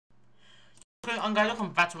on, guys? Welcome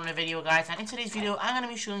back to another video, guys. And in today's video I'm going to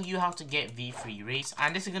be showing you how to get V3 race,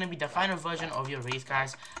 and this is going to be the final version of your race,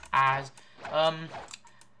 guys. As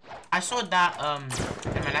I saw that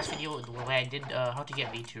in my last video where I did how to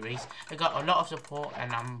get V2 race, it got a lot of support,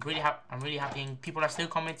 and I'm really happy, and people are still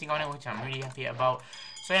commenting on it, which I'm really happy about.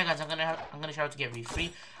 So yeah, guys, I'm gonna show how to get V3.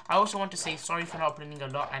 I also want to say sorry for not uploading a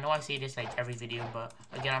lot. I know I say this like every video, but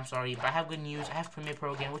again, I'm sorry. But I have good news. I have Premiere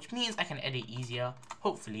Pro again, which means I can edit easier,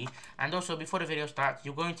 hopefully. And also, before the video starts,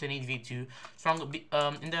 you're going to need V2. So I'm gonna be,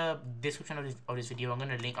 in the description of this video, I'm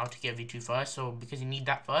gonna link how to get V2 first. So because you need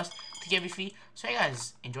that first to get V3. So yeah,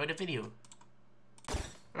 guys, enjoy the video.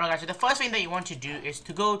 Alright, guys, so the first thing that you want to do is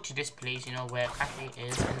to go to this place, you know, where cafe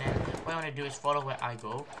is, and then what I want to do is follow where I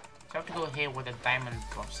go. So I have to go here where the diamond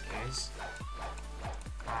boss is,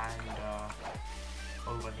 and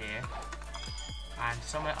over here, and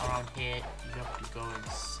somewhere around here you have to go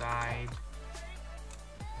inside.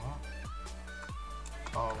 What?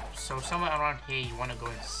 Oh, so somewhere around here you want to go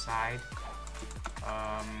inside.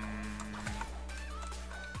 I'm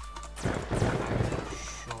not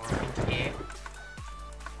sure. I think here.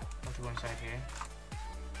 Go inside here.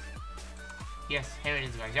 Yes, here it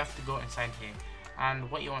is, guys. You have to go inside here, and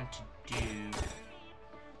what you want to do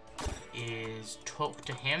is talk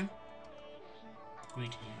to him.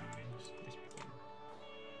 Greetings.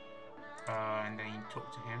 And then you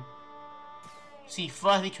talk to him. See,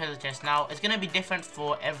 firstly, treasure chest. Now it's gonna be different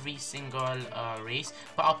for every single race,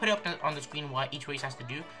 but I'll put it up on the screen what each race has to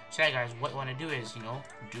do. So yeah, guys, what you want to do is, you know,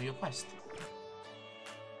 do your quest.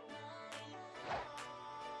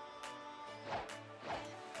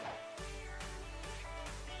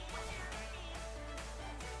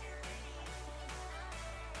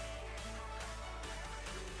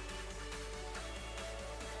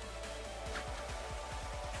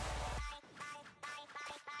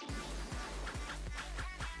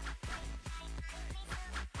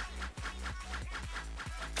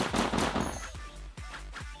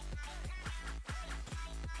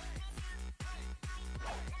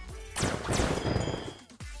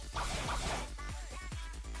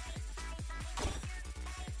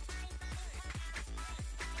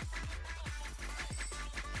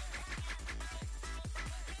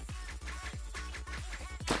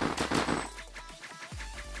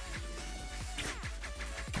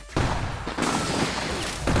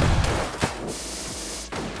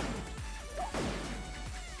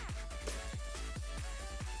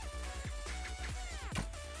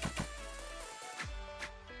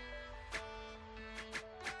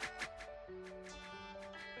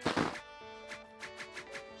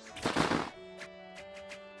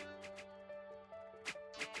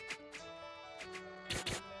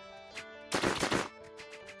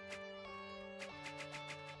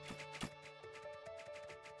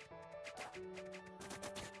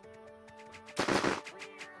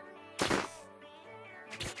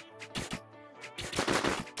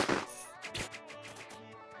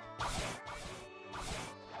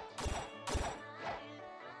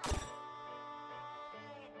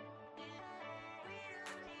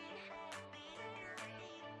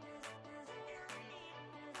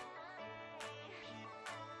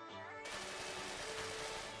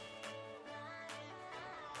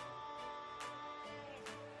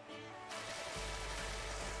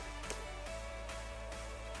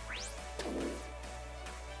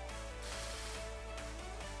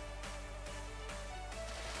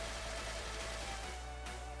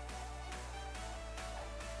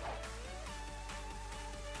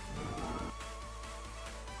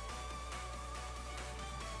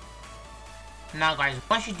 Now, guys,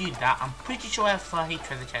 once you do that, I'm pretty sure I have 30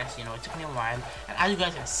 treasure chests. You know, it took me a while, and as you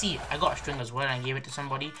guys can see, I got a string as well, and I gave it to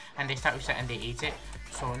somebody, and they start reset and they ate it.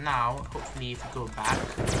 So now, hopefully, if you go back,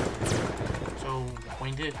 so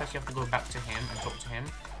when you do the quest, you have to go back to him and talk to him.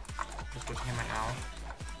 Let's go to him right now.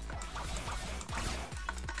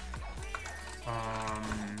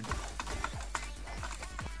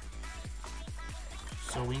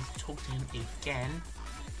 So we need to talk to him again.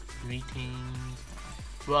 Greetings.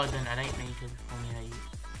 Well done, I like nature before me.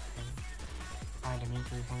 Find a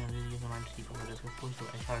nature before me. I really use the money to keep over this. Of course,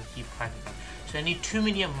 I try to keep private. So I need 2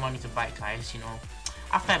 million money to buy it, guys. You know,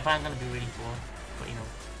 after I buy, I'm gonna be really poor. But you know,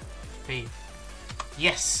 hey,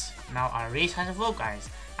 yes. Now our race has evolved, guys,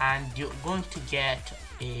 and you're going to get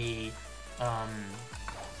a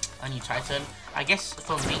new title. I guess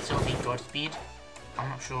for me it will be Godspeed. I'm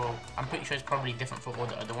not sure. I'm pretty sure it's probably different for all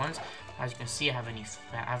the other ones. As you can see, I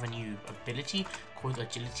have a new ability called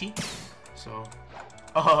Agility. So,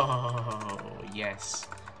 oh yes,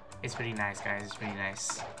 it's pretty nice, guys. It's pretty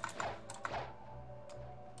nice.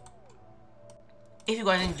 if you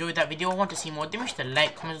guys enjoyed that video, want to see more, then make sure to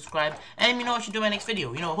like, comment, subscribe, and let me know what I should do in my next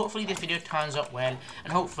video. You know, hopefully this video turns up well,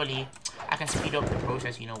 and hopefully I can speed up the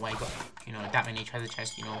process, you know, why I got, you know, that many treasure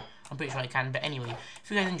chests, you know. I'm pretty sure I can, but anyway, if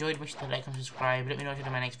you guys enjoyed, make sure to like and subscribe, let me know what I should do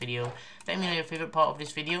in my next video, let me know your favorite part of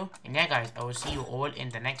this video, and yeah guys, I will see you all in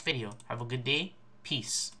the next video. Have a good day,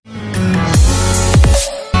 peace.